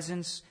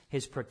presence,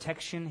 His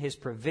protection, His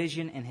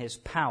provision, and His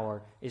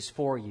power is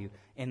for you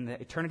in the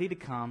eternity to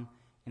come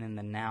and in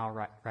the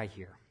now right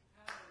here.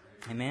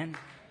 Amen?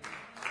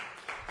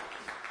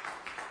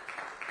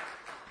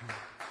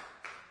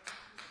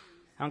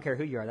 I don't care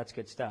who you are, that's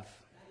good stuff.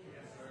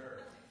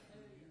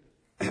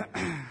 Yes,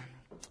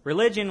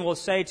 Religion will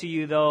say to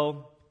you,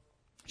 though,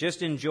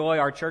 just enjoy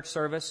our church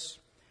service,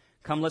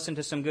 come listen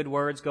to some good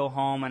words, go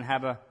home and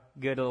have a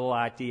good little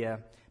idea.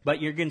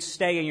 But you can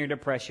stay in your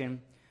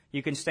depression.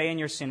 You can stay in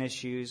your sin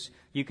issues.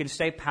 You can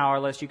stay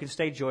powerless. You can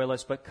stay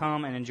joyless, but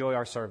come and enjoy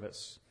our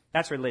service.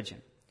 That's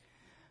religion.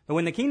 But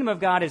when the kingdom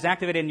of God is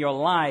activated in your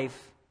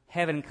life,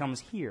 heaven comes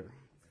here.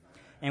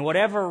 And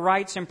whatever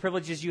rights and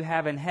privileges you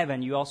have in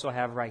heaven, you also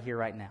have right here,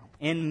 right now.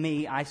 In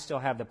me, I still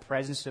have the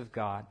presence of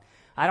God.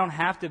 I don't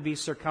have to be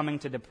succumbing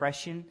to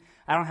depression.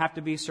 I don't have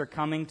to be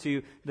succumbing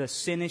to the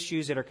sin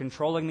issues that are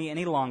controlling me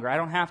any longer. I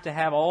don't have to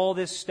have all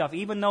this stuff.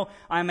 Even though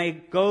I may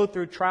go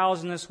through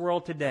trials in this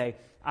world today,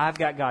 I've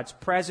got God's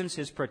presence,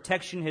 His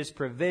protection, His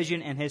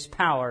provision, and His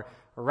power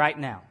right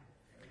now.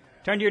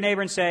 Turn to your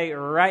neighbor and say,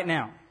 right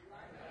now.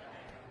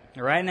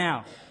 Right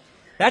now.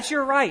 That's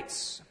your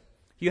rights.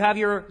 You have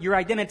your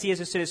identity as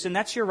a citizen.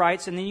 That's your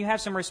rights. And then you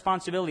have some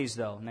responsibilities,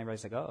 though. And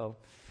everybody's like, uh-oh.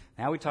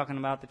 Now we're talking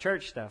about the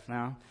church stuff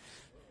now.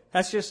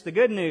 That's just the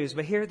good news.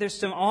 But here, there's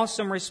some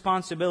awesome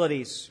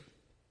responsibilities.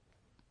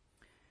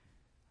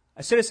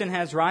 A citizen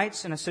has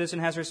rights and a citizen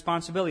has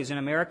responsibilities. In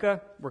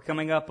America, we're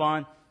coming up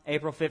on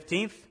April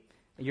 15th.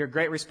 Your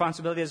great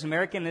responsibility as an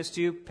American is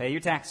to pay your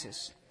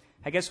taxes.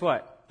 Hey, guess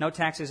what? No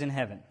taxes in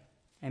heaven.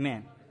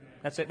 Amen.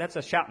 That's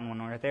a shouting one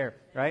right there,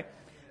 right?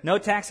 No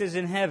taxes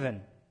in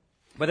heaven.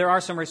 But there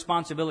are some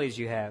responsibilities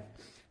you have.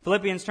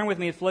 Turn with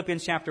me to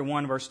Philippians chapter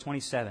 1, verse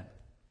 27.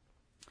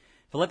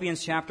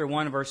 Philippians chapter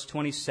 1, verse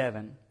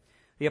 27.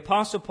 The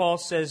Apostle Paul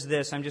says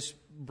this,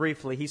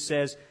 he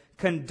says,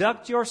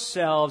 conduct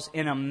yourselves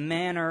in a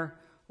manner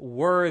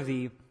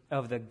worthy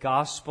of the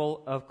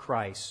gospel of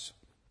Christ.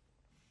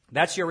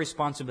 That's your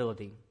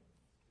responsibility.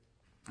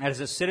 As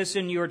a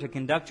citizen, you are to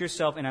conduct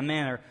yourself in a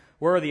manner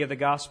worthy of the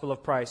gospel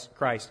of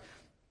Christ.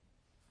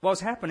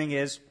 What's happening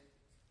is,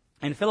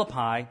 in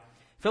Philippi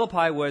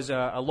was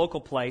a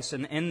local place,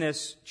 and in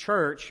this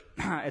church,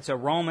 it's a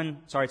Roman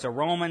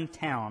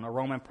town, a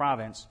Roman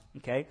province,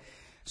 okay?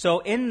 So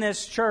in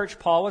this church,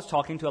 Paul was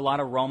talking to a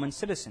lot of Roman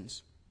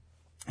citizens.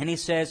 And he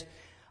says,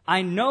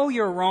 I know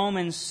you're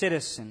Roman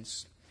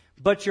citizens,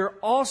 but you're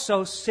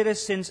also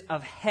citizens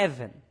of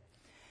heaven.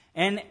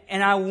 And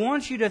I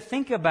want you to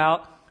think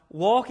about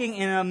walking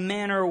in a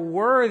manner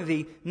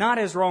worthy, not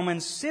as Roman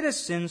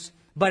citizens,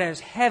 but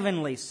as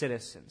heavenly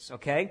citizens,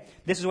 okay?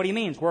 This is what he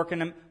means, walk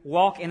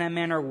in a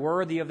manner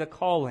worthy of the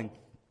calling.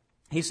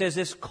 He says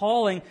this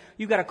calling,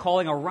 you've got a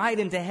calling, a right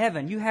into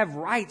heaven. You have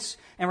rights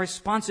and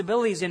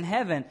responsibilities in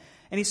heaven.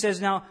 And he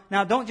says, now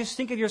don't just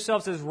think of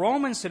yourselves as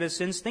Roman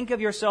citizens, think of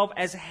yourself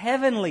as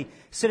heavenly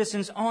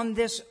citizens on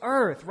this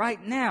earth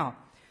right now.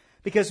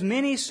 Because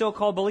many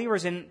so-called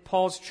believers in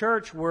Paul's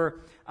church were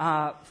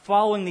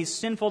following these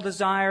sinful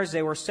desires.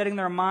 They were setting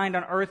their mind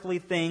on earthly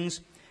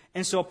things.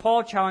 And so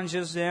Paul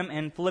challenges them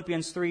in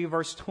Philippians 3,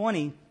 verse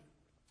 20,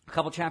 a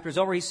couple chapters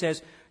over. He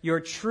says, your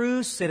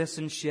true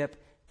citizenship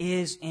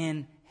is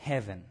in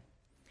heaven.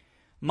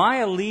 My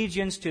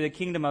allegiance to the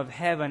kingdom of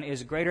heaven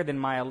is greater than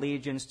my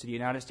allegiance to the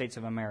United States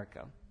of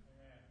America.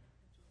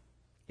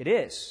 It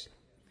is.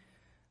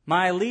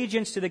 My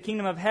allegiance to the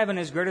kingdom of heaven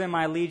is greater than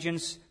my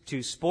allegiance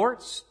to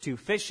sports, to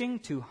fishing,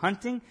 to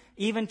hunting,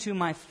 even to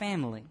my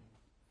family,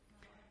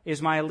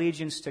 is my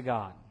allegiance to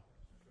God.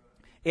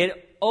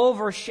 It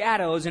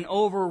overshadows and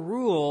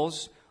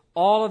overrules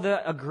all of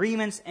the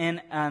agreements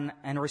and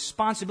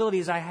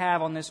responsibilities I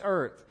have on this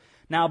earth.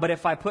 Now, but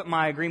if I put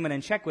my agreement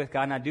in check with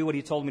God and I do what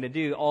He told me to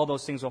do, all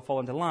those things will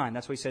fall into line.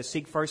 That's what He says,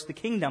 seek first the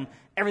kingdom.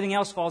 Everything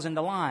else falls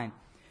into line.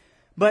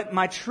 But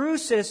my true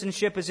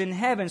citizenship is in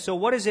heaven. So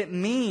what does it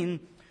mean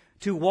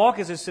to walk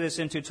as a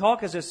citizen, to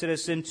talk as a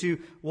citizen, to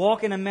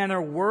walk in a manner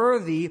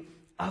worthy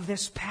of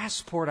this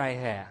passport I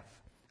have,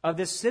 of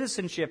this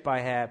citizenship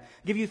I have?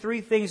 I'll give you 3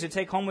 things to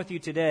take home with you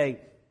today,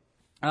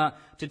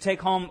 to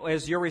take home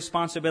as your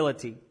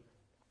responsibility.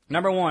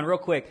 Number 1, real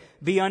quick,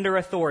 be under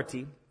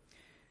authority.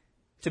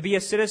 To be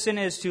a citizen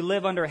is to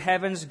live under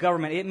heaven's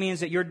government. It means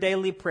that your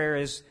daily prayer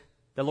is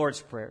the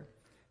Lord's Prayer.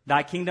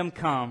 Thy kingdom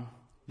come,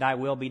 thy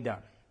will be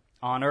done,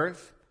 on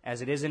earth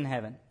as it is in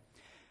heaven.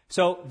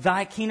 So,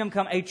 thy kingdom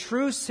come. A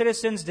true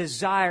citizen's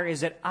desire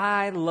is that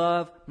I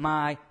love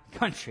my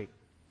country.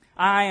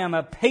 I am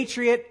a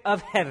patriot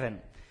of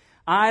heaven.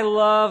 I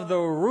love the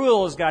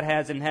rules God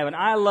has in heaven.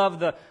 I love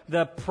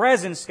the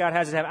presence God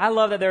has in heaven. I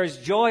love that there is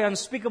joy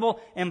unspeakable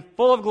and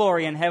full of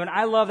glory in heaven.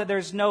 I love that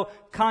there's no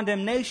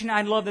condemnation.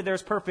 I love that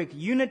there's perfect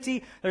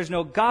unity. There's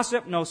no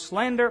gossip, no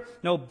slander,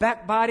 no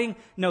backbiting,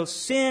 no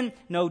sin,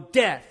 no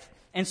death.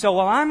 And so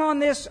while I'm on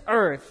this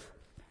earth,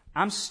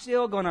 I'm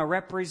still going to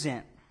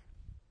represent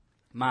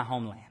my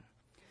homeland.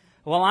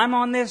 While I'm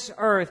on this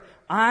earth,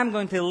 I'm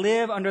going to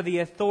live under the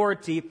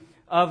authority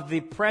of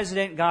the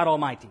President God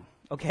Almighty.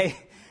 Okay?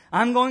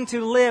 I'm going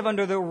to live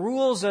under the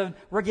rules and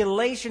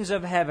regulations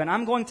of heaven.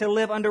 I'm going to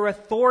live under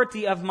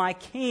authority of my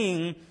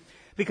King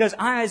because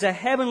I, as a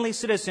heavenly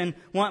citizen,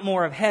 want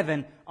more of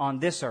heaven on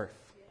this earth.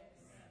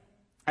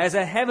 As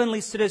a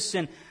heavenly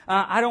citizen,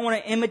 I don't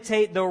want to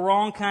imitate the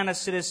wrong kind of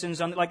citizens.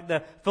 Like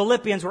the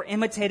Philippians were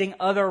imitating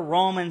other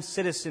Roman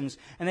citizens,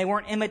 and they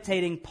weren't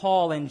imitating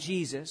Paul and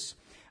Jesus.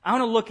 I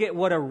want to look at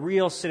what a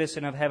real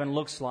citizen of heaven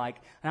looks like,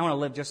 and I want to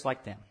live just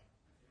like them.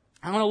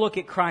 I want to look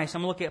at Christ.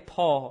 I'm going to look at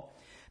Paul.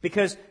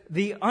 Because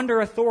the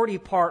under authority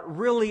part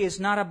really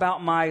is not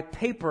about my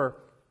paper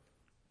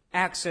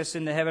access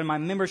into heaven, my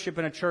membership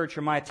in a church,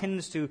 or my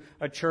attendance to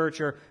a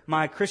church, or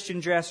my Christian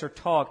dress or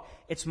talk.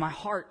 It's my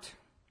heart.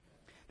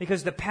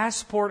 Because the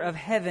passport of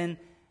heaven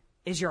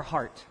is your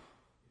heart.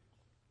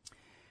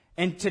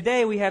 And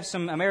today we have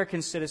some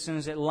American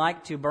citizens that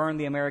like to burn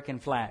the American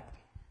flag.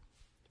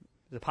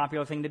 It's a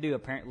popular thing to do,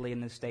 apparently, in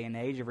this day and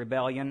age of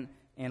rebellion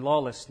and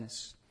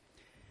lawlessness.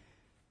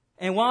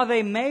 And while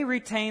they may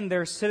retain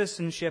their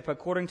citizenship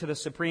according to the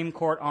Supreme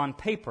Court on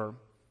paper,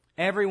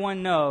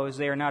 everyone knows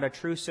they are not a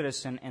true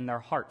citizen in their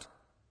heart.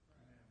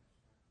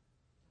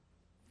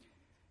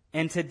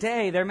 And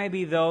today, there may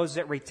be those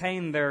that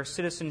retain their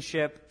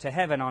citizenship to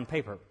heaven on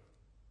paper.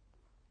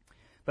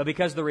 But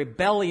because of the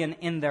rebellion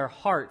in their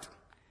heart,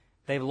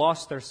 they've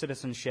lost their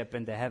citizenship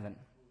into heaven.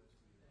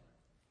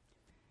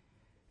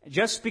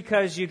 Just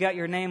because you got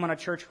your name on a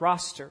church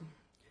roster,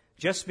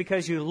 just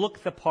because you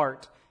look the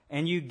part,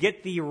 and you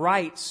get the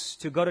rights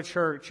to go to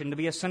church and to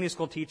be a Sunday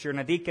school teacher and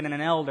a deacon and an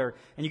elder,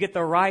 and you get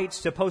the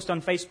rights to post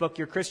on Facebook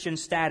your Christian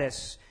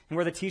status and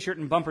wear the t-shirt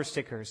and bumper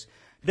stickers,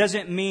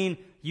 doesn't mean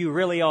you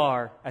really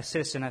are a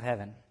citizen of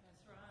heaven.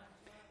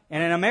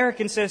 And an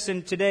American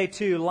citizen today,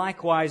 too,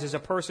 likewise, is a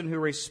person who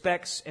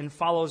respects and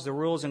follows the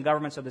rules and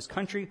governments of this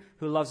country,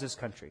 who loves this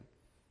country,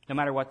 no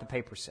matter what the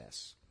paper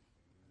says.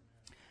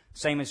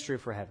 Same is true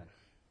for heaven.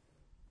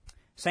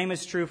 Same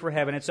is true for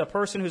heaven. It's a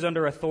person who's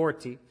under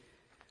authority,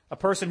 a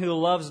person who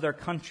loves their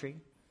country.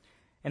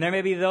 And there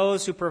may be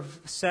those who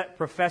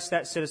profess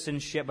that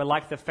citizenship, but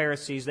like the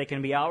Pharisees, they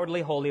can be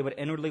outwardly holy, but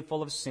inwardly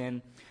full of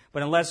sin.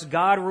 But unless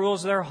God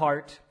rules their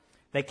heart,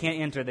 they can't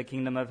enter the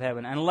kingdom of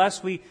heaven.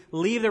 Unless we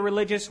leave the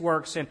religious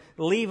works and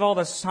leave all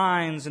the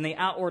signs and the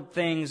outward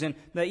things, and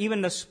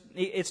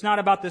it's not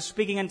about the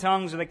speaking in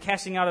tongues or the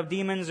casting out of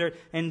demons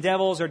and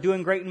devils or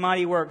doing great and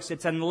mighty works.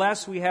 It's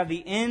unless we have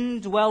the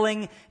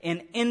indwelling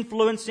and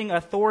influencing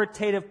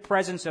authoritative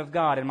presence of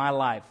God in my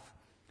life.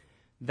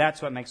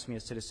 That's what makes me a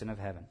citizen of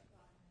heaven.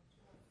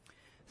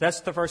 That's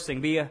the first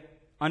thing. Be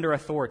under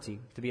authority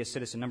to be a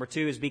citizen. Number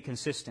 2 is be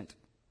consistent.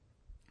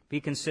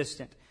 Be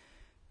consistent.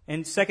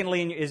 And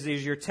secondly is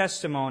your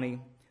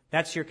testimony.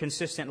 That's your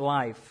consistent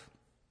life.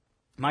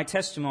 My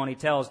testimony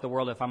tells the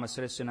world if I'm a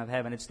citizen of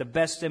heaven. It's the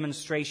best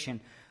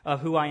demonstration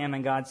of who I am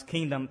in God's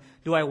kingdom.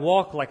 Do I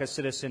walk like a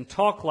citizen?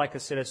 Talk like a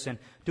citizen?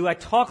 Do I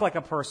talk like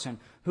a person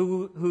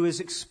who has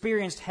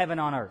experienced heaven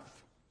on earth?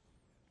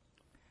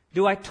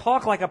 Do I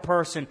talk like a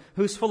person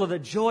who's full of the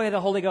joy of the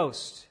Holy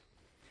Ghost?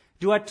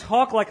 Do I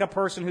talk like a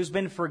person who's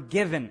been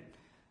forgiven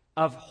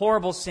of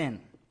horrible sin?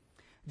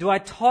 Do I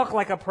talk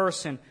like a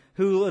person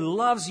who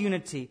loves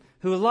unity,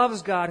 who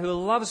loves God, who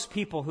loves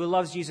people, who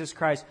loves Jesus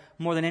Christ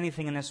more than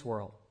anything in this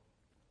world?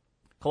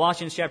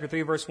 Colossians chapter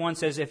 3 verse 1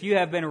 says, if you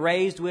have been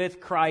raised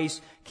with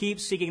Christ, keep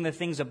seeking the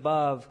things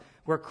above,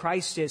 where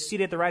Christ is,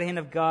 seated at the right hand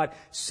of God.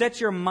 Set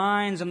your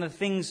minds on the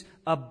things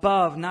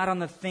above, not on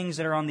the things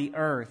that are on the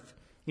earth.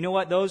 You know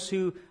what? Those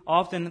who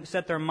often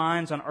set their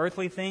minds on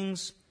earthly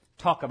things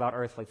talk about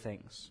earthly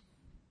things.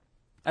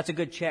 That's a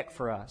good check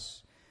for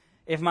us.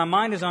 If my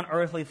mind is on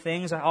earthly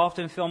things, I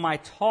often fill my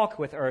talk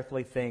with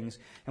earthly things.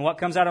 And what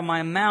comes out of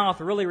my mouth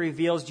really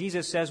reveals,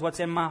 Jesus says, what's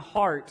in my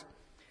heart.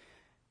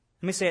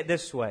 Let me say it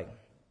this way.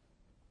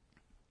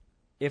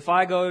 If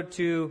I go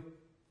to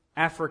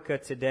Africa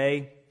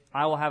today,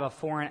 I will have a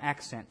foreign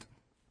accent.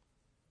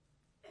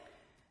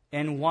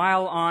 And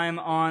while I'm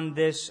on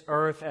this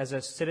earth as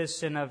a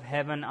citizen of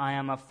heaven, I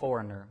am a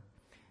foreigner.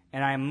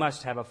 And I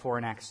must have a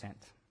foreign accent.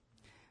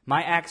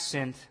 My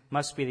accent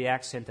must be the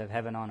accent of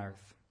heaven on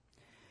earth.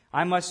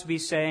 I must be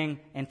saying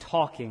and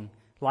talking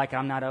like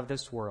I'm not of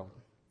this world.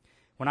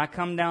 When I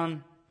come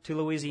down to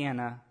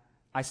Louisiana,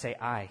 I say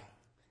I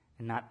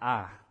and not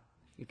ah.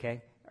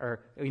 Okay? Or,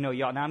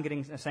 y'all. Now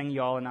I'm saying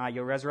y'all and I.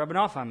 You're rubbing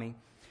off on me.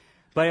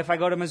 But if I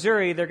go to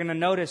Missouri, they're going to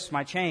notice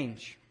my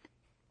change.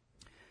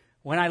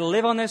 When I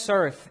live on this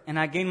earth and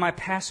I gain my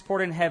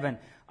passport in heaven,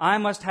 I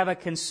must have a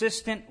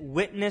consistent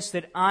witness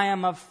that I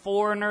am a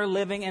foreigner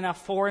living in a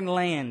foreign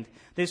land.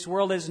 This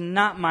world is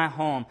not my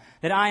home.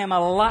 That I am a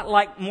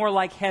lot more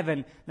like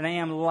heaven than I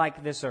am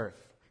like this earth.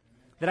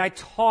 That I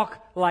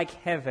talk like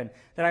heaven.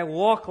 That I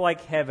walk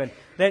like heaven.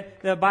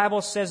 That the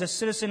Bible says a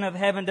citizen of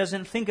heaven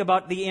doesn't think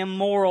about the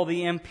immoral,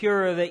 the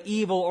impure, the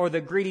evil, or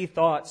the greedy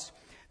thoughts.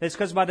 It's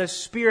because by the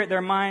Spirit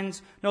their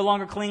minds no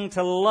longer cling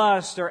to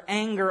lust or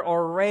anger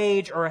or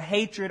rage or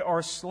hatred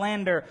or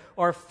slander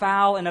or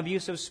foul and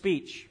abusive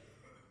speech.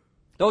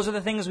 Those are the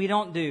things we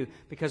don't do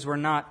because we're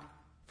not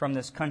from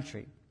this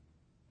country.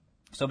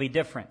 So be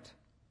different.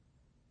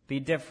 Be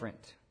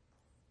different.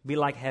 Be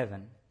like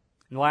heaven.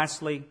 And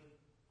lastly,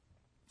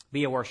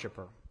 be a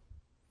worshiper.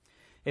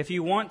 If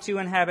you want to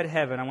inhabit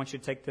heaven, I want you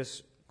to take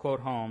this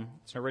quote home.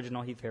 It's an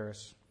original Heath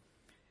Harris.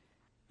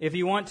 If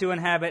you want to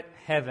inhabit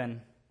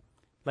heaven,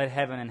 let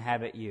heaven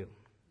inhabit you.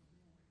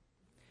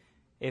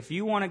 If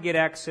you want to get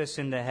access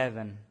into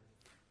heaven,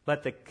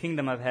 let the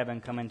kingdom of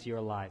heaven come into your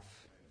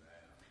life.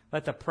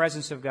 Let the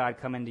presence of God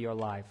come into your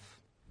life.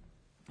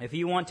 If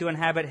you want to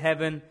inhabit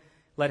heaven,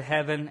 let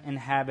heaven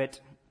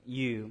inhabit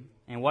you.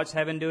 And what's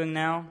heaven doing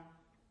now?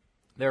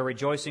 They're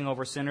rejoicing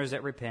over sinners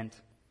that repent.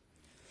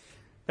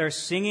 They're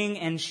singing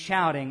and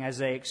shouting as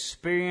they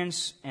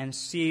experience and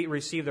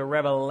receive the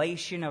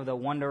revelation of the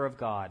wonder of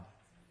God.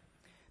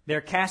 They're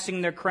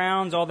casting their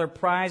crowns, all their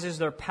prizes,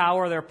 their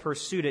power, their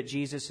pursuit at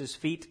Jesus'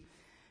 feet,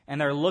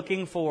 and they're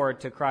looking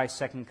forward to Christ's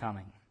second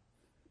coming.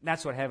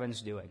 That's what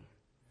heaven's doing.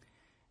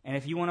 And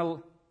if you want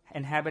to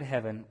inhabit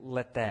heaven,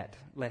 let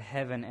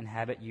heaven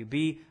inhabit you.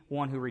 Be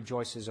one who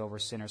rejoices over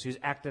sinners, who's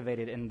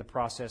activated in the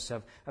process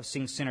of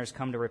seeing sinners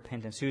come to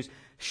repentance, who's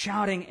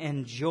shouting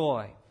in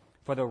joy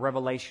for the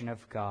revelation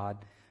of God,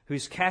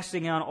 who's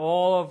casting down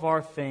all of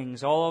our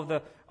things, all of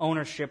the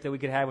ownership that we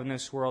could have in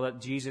this world at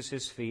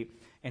Jesus' feet,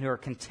 and who are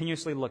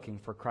continuously looking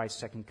for Christ's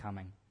second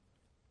coming.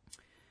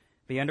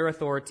 Be under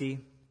authority,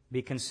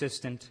 be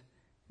consistent,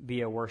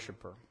 be a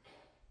worshiper.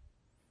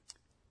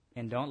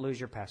 And don't lose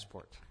your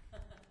passport.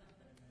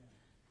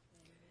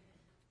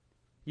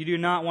 You do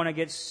not want to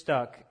get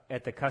stuck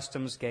at the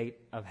customs gate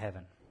of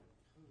heaven.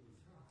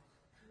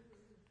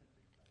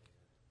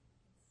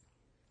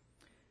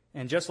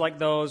 And just like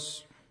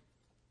those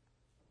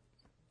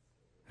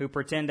who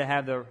pretend to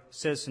have the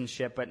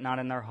citizenship but not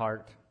in their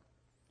heart,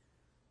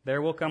 there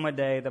will come a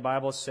day, the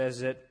Bible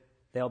says it,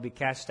 they'll be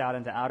cast out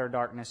into outer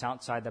darkness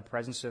outside the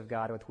presence of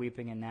God with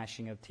weeping and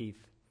gnashing of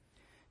teeth.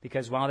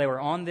 Because while they were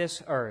on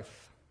this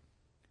earth,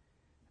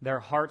 their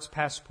heart's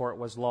passport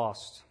was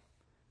lost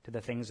to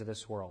the things of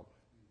this world.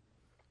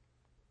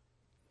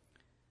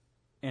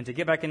 And to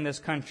get back in this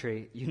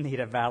country, you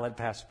need a valid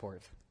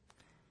passport.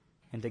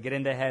 And to get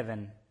into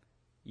heaven,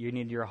 you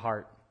need your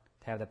heart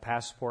to have the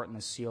passport and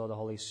the seal of the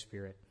Holy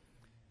Spirit.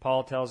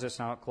 Paul tells us,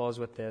 and I'll close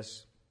with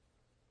this,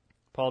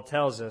 Paul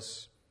tells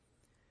us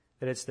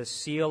that it's the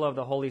seal of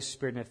the Holy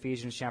Spirit in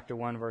Ephesians chapter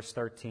 1, verse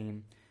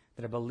 13,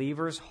 that a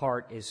believer's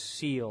heart is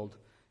sealed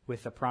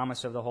with the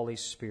promise of the Holy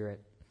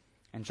Spirit.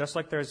 And just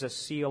like there's a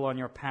seal on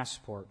your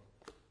passport,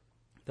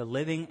 the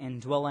living,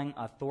 indwelling,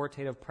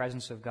 authoritative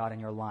presence of God in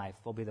your life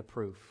will be the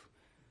proof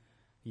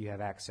you have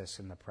access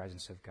in the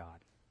presence of God.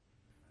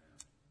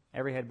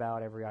 Every head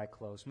bowed, every eye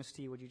closed. Miss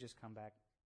T, would you just come back?